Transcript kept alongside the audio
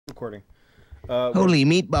recording. Holy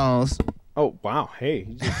meatballs. Oh, wow. Hey.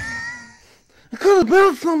 I could have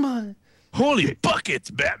built somebody. Holy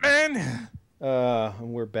buckets, Batman.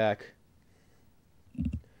 And we're back.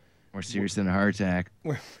 More serious than a heart attack.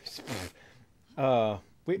 Wait.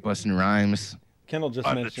 Busting rhymes. Kendall just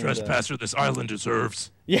I'm the mentioned... trespasser this island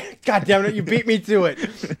deserves. Yeah, God damn it, you beat me to it.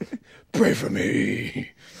 Pray for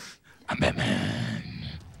me. I'm Batman.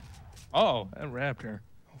 Oh, that raptor.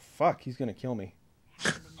 Oh, fuck, he's gonna kill me.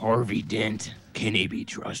 Harvey Dent. Can he be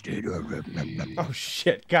trusted? Oh,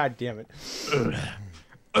 shit, God damn it. Oh,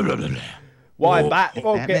 Why, okay.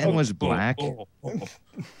 Batman was black. Oh,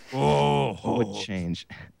 What would change?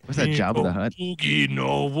 What's that Job of the Hutt? Boogie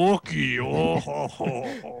no Wookie.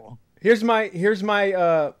 Oh. Here's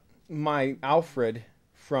my Alfred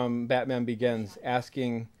from Batman Begins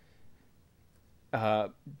asking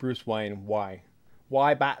Bruce Wayne why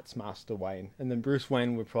Bats, Master Wayne, and then Bruce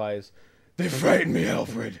Wayne replies, "They frighten me,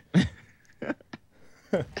 Alfred."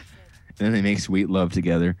 And then they make sweet love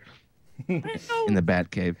together in the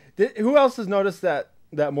Batcave. Who else has noticed that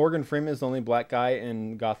Morgan Freeman is the only black guy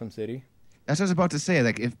in Gotham City? That's what I was about to say.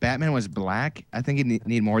 Like, if Batman was black, I think he'd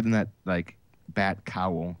need more than that, like, bat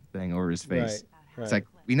cowl thing over his face. Right. It's like,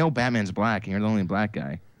 we know Batman's black, and you're the only black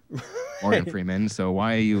guy, Morgan Freeman. So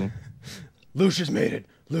why are you? Lucius made it.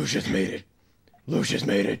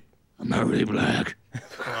 I'm not really black.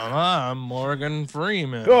 I'm Morgan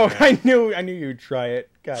Freeman. Oh, I knew you'd try it.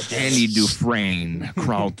 God damn it. Danny Dufresne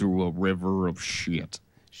crawled through a river of shit.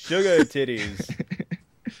 Sugar titties.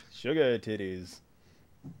 Sugar titties.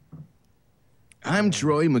 I'm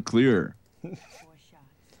Troy McClure.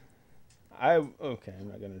 Okay, I'm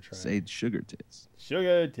not gonna try. Say sugar tits.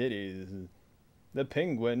 Sugar titties. The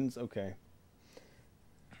penguins. Okay.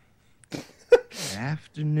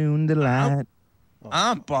 Afternoon delight.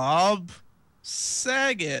 I'm Bob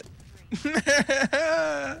Saget.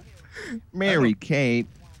 Mary Kate.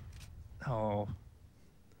 Oh.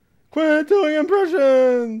 Quit doing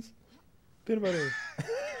impressions. Peanut butter.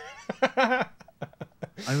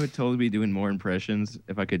 I would totally be doing more impressions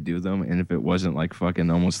if I could do them, and if it wasn't like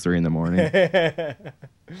fucking almost 3 a.m.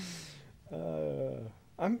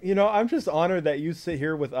 I'm just honored that you sit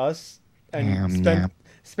here with us and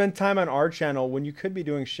spend time on our channel when you could be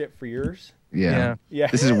doing shit for yours. Yeah.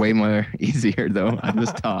 This is way more easier though. I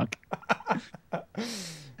just talk, and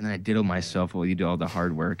then I diddle myself while you do all the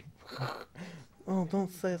hard work. Oh,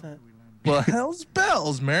 don't say that. Well, hell's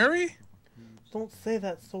bells, Mary. Don't say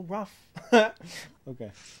that so rough.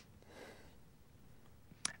 Okay.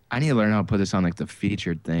 I need to learn how to put this on like the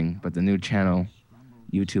featured thing, but the new channel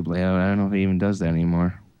YouTube layout, I don't know if it even does that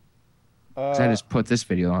anymore. I just put this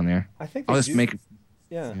video on there. I think I'll just make.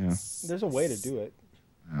 Yeah. There's a way to do it.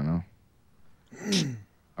 I don't know.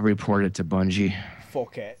 I'll report it to Bungie.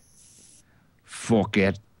 Fuck it. Fuck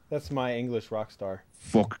it. That's my English rock star.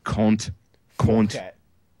 Fuck cunt. Fuck Cunt. it.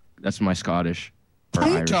 That's my Scottish. Or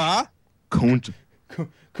Irish. Punta. Cunt.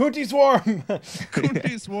 Cootie swarm.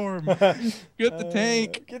 Cootie swarm. Get the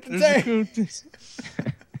tank. Get the There's tank. a cooties.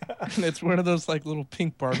 And it's one of those like little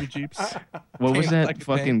pink Barbie Jeeps. What was Tanked that like a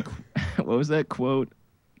fucking? What was that quote?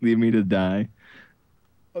 Leave me to die.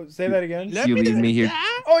 Oh, say that again. You leave me here.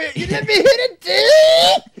 Oh, yeah, you let me hit it,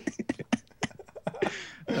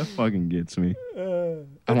 That fucking gets me. dude.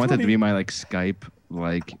 I want that to be my like Skype,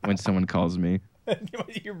 like when someone calls me.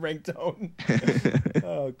 Your ringtone.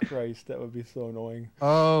 Oh Christ, that would be so annoying.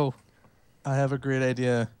 Oh, I have a great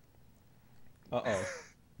idea Uh-oh.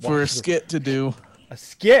 for a skit to do. A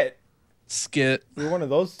skit? Skit. We're one of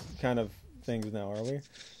those kind of things now, are we?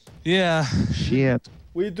 Yeah. Shit.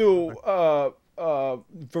 We do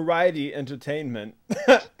variety entertainment.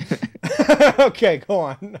 Okay, go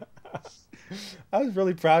on. I was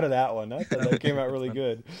really proud of that one. I thought that came out really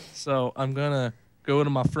good. So I'm gonna go to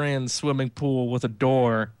my friend's swimming pool with a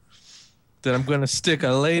door. Then I'm gonna stick a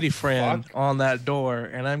lady friend on that door,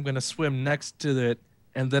 and I'm gonna swim next to it,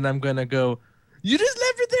 and then I'm gonna go, "You just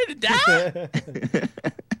left her there to die?"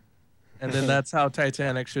 And then that's how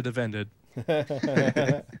Titanic should have ended. Get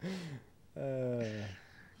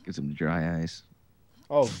some dry ice.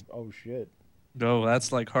 Oh shit. No,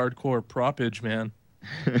 that's like hardcore propage, man.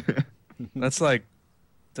 That's like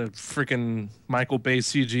the freaking Michael Bay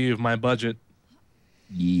CG of my budget.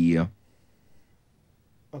 Yeah.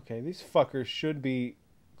 Okay, these fuckers should be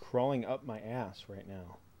crawling up my ass right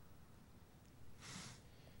now.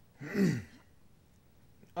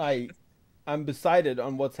 I'm decided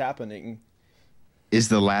on what's happening. Is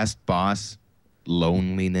the last boss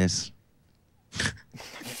loneliness? What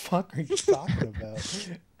the fuck are you talking about?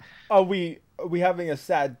 Are we having a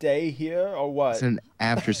sad day here or what? It's an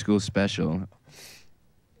after-school special.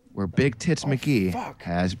 where Big Tits McGee fuck.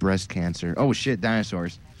 has breast cancer. Oh shit,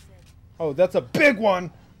 dinosaurs. Oh, that's a big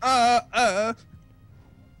one.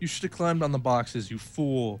 You should have climbed on the boxes, you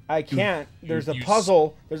fool. I can't. There's a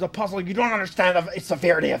puzzle. There's a puzzle. You don't understand the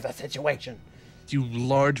severity of the situation. You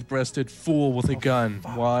large-breasted fool with a gun.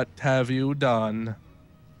 Fuck. What have you done?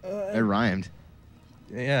 It rhymed.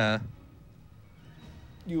 Yeah.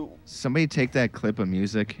 Somebody take that clip of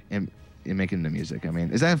music and make it into music. I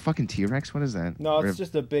mean, is that a fucking T-Rex? What is that? No, it's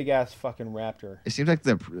just a big-ass fucking raptor. It seems like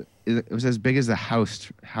it was as big as the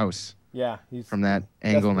house. Yeah, he's from that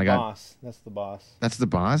angle. That's the boss. That's the boss. That's the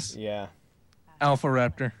boss? Yeah. Alpha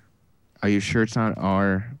Raptor. Are you sure it's not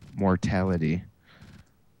our mortality?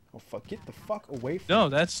 Oh, fuck. Get the fuck away from No,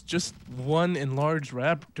 that's just one enlarged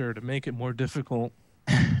raptor to make it more difficult.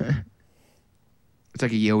 It's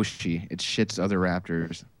like a Yoshi. It shits other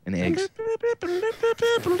raptors and eggs.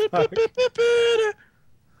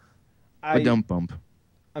 A dump bump.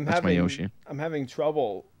 That's my Yoshi. I'm having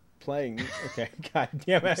trouble playing. Okay, god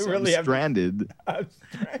damn it! I really have. Stranded. I'm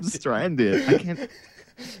stranded. I can't.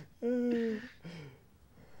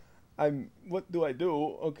 What do I do?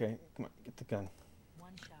 Okay, come on, get the gun.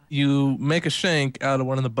 You make a shank out of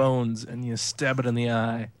one of the bones and you stab it in the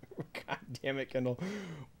eye. God damn it, Kendall.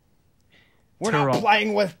 We're not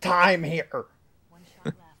playing with time here.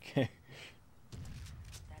 Okay.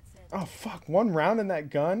 Oh fuck! One round in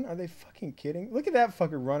that gun? Are they fucking kidding? Look at that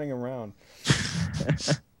fucker running around.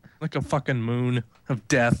 Like a fucking moon of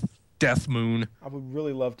death. Death moon. I would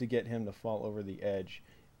really love to get him to fall over the edge.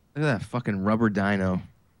 Look at that fucking rubber dino.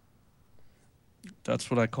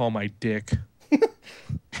 That's what I call my dick.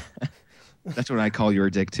 That's what I call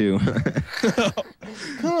your dick too.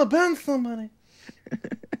 Come on, bend somebody.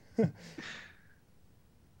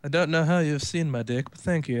 I don't know how you've seen my dick, but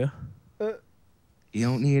thank you. You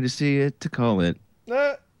don't need to see it to call it.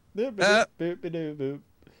 Rob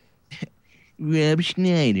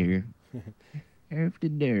Schneider. After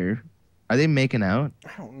there. Are they making out?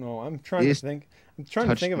 I don't know. I'm trying to think. I'm trying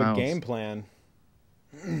to think of a game plan.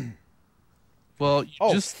 Well,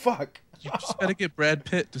 fuck. You just gotta get Brad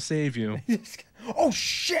Pitt to save you. Oh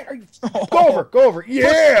shit! Go over.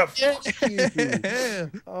 Yeah. Yeah.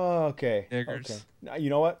 Oh, okay. Niggers. Okay.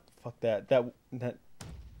 You know what? Fuck that.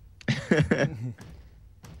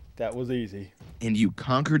 That was easy. And you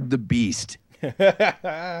conquered the beast.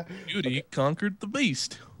 Beauty conquered the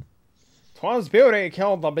beast. 'Twas beauty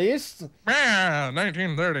killed the beast.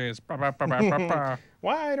 1930s.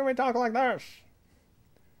 Why do we talk like this?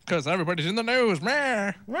 Because everybody's in the news.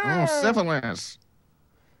 Oh, syphilis.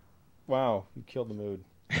 Wow, you killed the mood.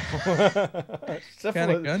 What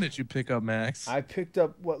kind of gun did you pick up, Max? I picked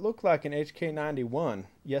up what looked like an HK-91.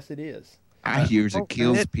 Yes, it is. I hear it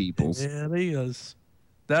kills people. Yeah, it is.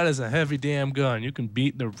 That is a heavy damn gun. You can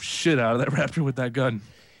beat the shit out of that raptor with that gun.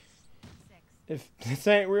 If this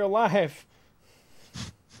ain't real life.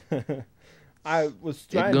 I was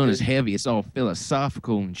trying That gun is heavy. It's all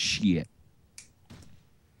philosophical and shit.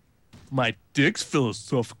 My dick's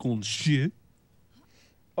philosophical and shit.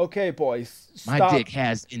 Okay, boys. Stop. My dick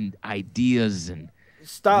has ideas and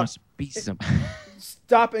must be some.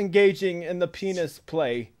 Stop engaging in the penis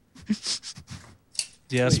play.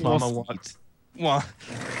 Yes, Mama. What?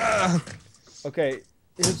 Okay.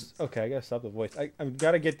 Okay, I gotta stop the voice. I've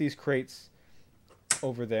got to get these crates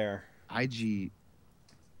over there. IGN.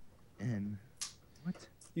 What?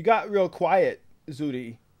 You got real quiet,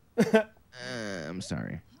 Zooty. I'm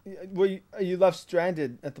sorry. Were you left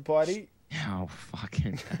stranded at the party? Oh,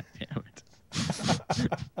 fucking goddamn it.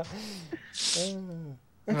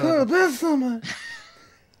 I could have been someone.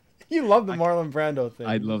 You love the Marlon Brando thing.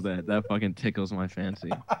 I love that. That fucking tickles my fancy.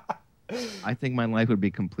 I think my life would be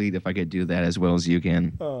complete if I could do that as well as you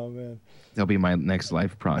can. Oh, man. That'll be my next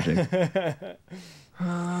life project. I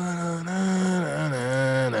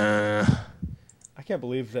can't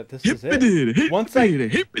believe that this is it. Once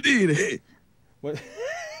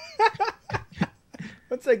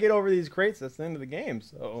I get over these crates, that's the end of the game.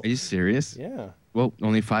 So. Are you serious? Yeah. Well,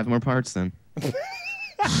 only 5 more parts then.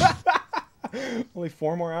 Only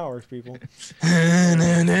 4 more hours, people.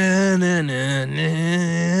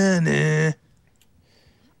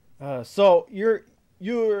 So you're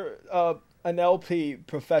an LP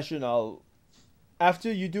professional.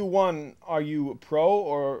 After you do one, are you pro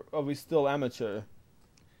or are we still amateur?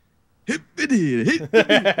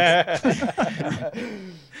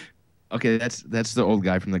 Okay, that's the old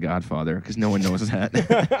guy from The Godfather, because no one knows that.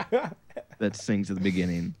 That sings at the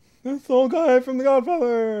beginning. That's the old guy from The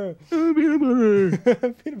Godfather. Peanut butter.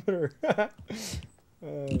 Peanut butter.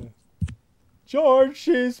 George,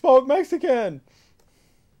 she spoke Mexican.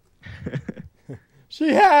 She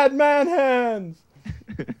had man hands.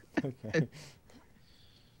 Okay.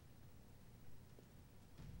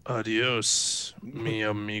 Adios, mi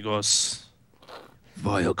amigos.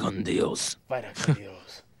 Vaya con Dios. Vaya con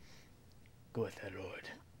Dios. Go with the Lord.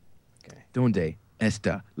 Okay. Donde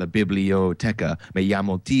está la biblioteca? Me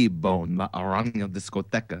llamo T-Bone, la araña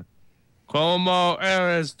discoteca. ¿Cómo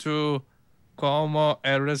eres tú? ¿Cómo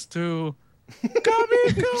eres tú?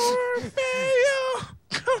 Come feo.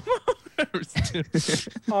 ¿Cómo eres tú?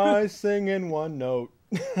 I sing in one note.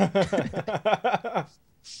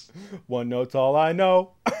 One note's all I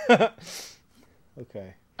know.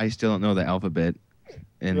 Okay. I still don't know the alphabet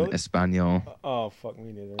in Really? Espanol. Oh, fuck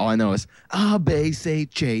me neither. All I know is A, B, C,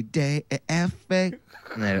 G, D, E, F, A.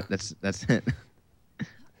 No, that's it.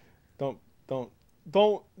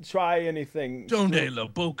 Don't try anything. Donde la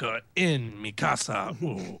boca en mi casa.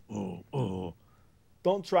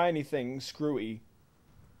 Don't try anything screwy.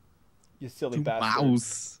 You silly Two bastard.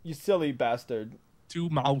 mouse. You silly bastard. 2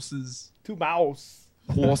 mouses. 2 mouse.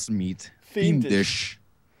 Horse meat. Fiendish.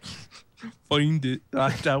 Find it.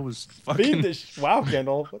 That was fucking. Fiendish. Wow,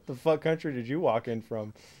 Kendall. What the fuck country did you walk in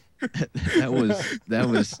from? that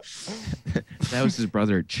was his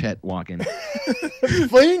brother Chet walking.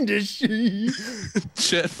 Fiendish.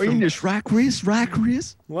 Shit. Fiendish rack race.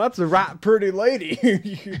 Well, that's a right pretty lady.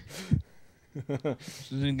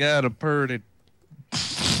 She got a pretty.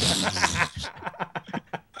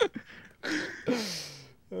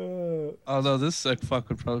 Although this sick fuck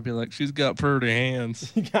would probably be like, she's got pretty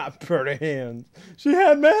hands. She got pretty hands. She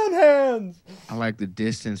had man hands. I like the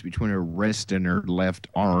distance between her wrist and her left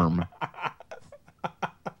arm.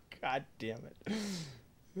 God damn it.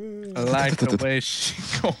 I like the way she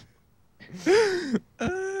go.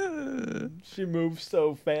 She moves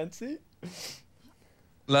so fancy.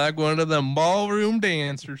 Like one of them ballroom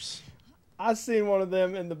dancers. I seen one of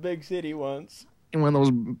them in the big city once. In one of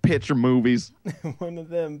those picture movies. One of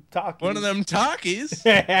them talkies. One of them talkies.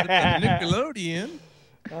 Nickelodeon.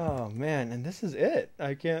 Oh man, and this is it.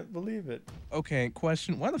 I can't believe it. Okay,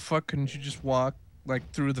 question. Why the fuck couldn't you just walk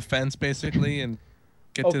like through the fence basically and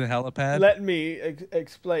get to the helipad? Let me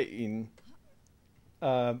explain.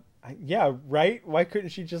 Yeah, right? Why couldn't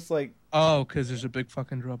she just like... Oh, because there's a big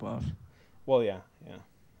fucking drop off. Well, yeah, I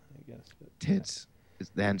guess. But, Tits.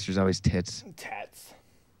 The answer's always tits. Tats.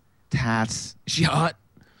 Tats. She hot.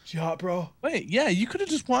 She hot, bro. Wait, yeah, you could have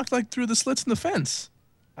just walked like through the slits in the fence.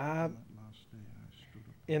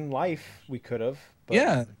 In life, we could have.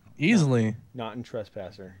 Yeah, easily. Not in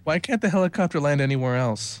Trespasser. Why can't the helicopter land anywhere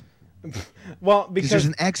else? Well, Because because there's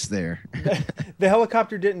an X there. the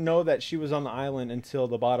helicopter didn't know that she was on the island until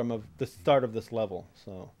the bottom of the start of this level.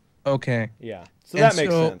 So, Okay. yeah. So And that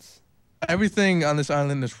makes so- sense. Everything on this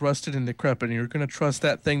island is rusted and decrepit, and you're gonna trust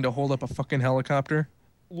that thing to hold up a fucking helicopter?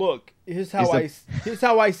 Look, here's how I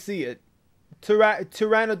see it.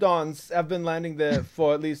 Pteranodons have been landing there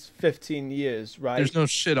for at least 15 years, right? There's no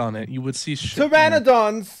shit on it. You would see shit.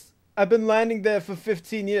 Pteranodons have been landing there for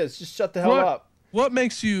 15 years. Just shut the hell up. What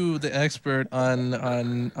makes you the expert on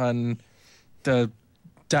the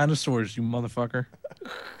dinosaurs, you motherfucker?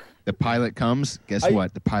 The pilot comes. Guess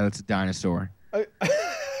what? The pilot's a dinosaur.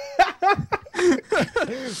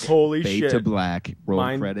 Holy Fade shit. to black. Roll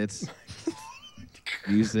Mine- credits.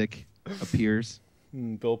 Music appears.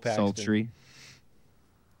 Bill Paxton. Sultry.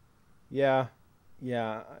 Yeah.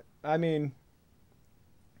 I mean,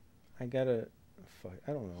 I gotta. Fuck.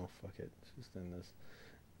 I don't know. Fuck it. Let's just end this.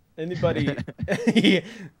 Anybody?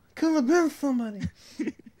 Could have been somebody.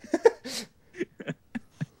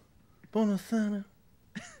 Bonasana.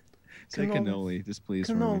 Say cannoli. Just please.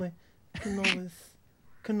 for me.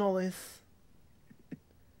 Cannolis.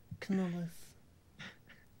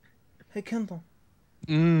 Hey, Kendall.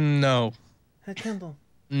 No. Hey, Kendall.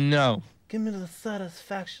 No. Give me the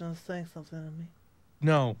satisfaction of saying something to me.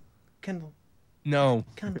 No. Kendall. No.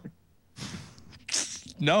 Kendall.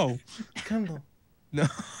 No. Kendall. No.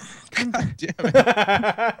 Kendall. God damn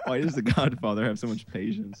it. Why does the Godfather have so much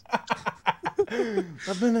patience?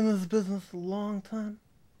 I've been in this business a long time.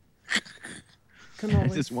 I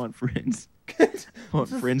Cannolis. just want friends. I want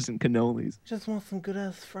friends and cannolis. Just want some good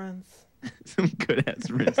ass friends. Some good ass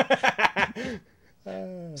friends.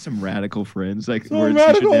 Some radical friends. Like Some words you should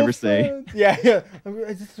radical never say. friends. Yeah.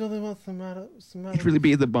 I just really want some You'd really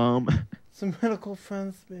be the bomb. some radical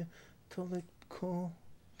friends to be totally cool.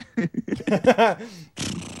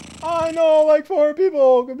 I know, like 4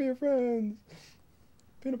 people could be your friends.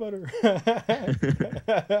 Peanut butter.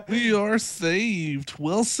 We are saved.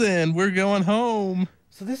 Wilson, we're going home.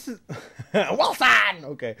 So this is Wilson.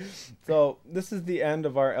 Okay, so this is the end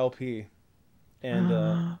of our LP, and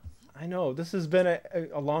I know this has been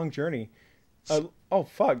a long journey. Oh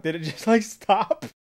fuck! Did it just like stop?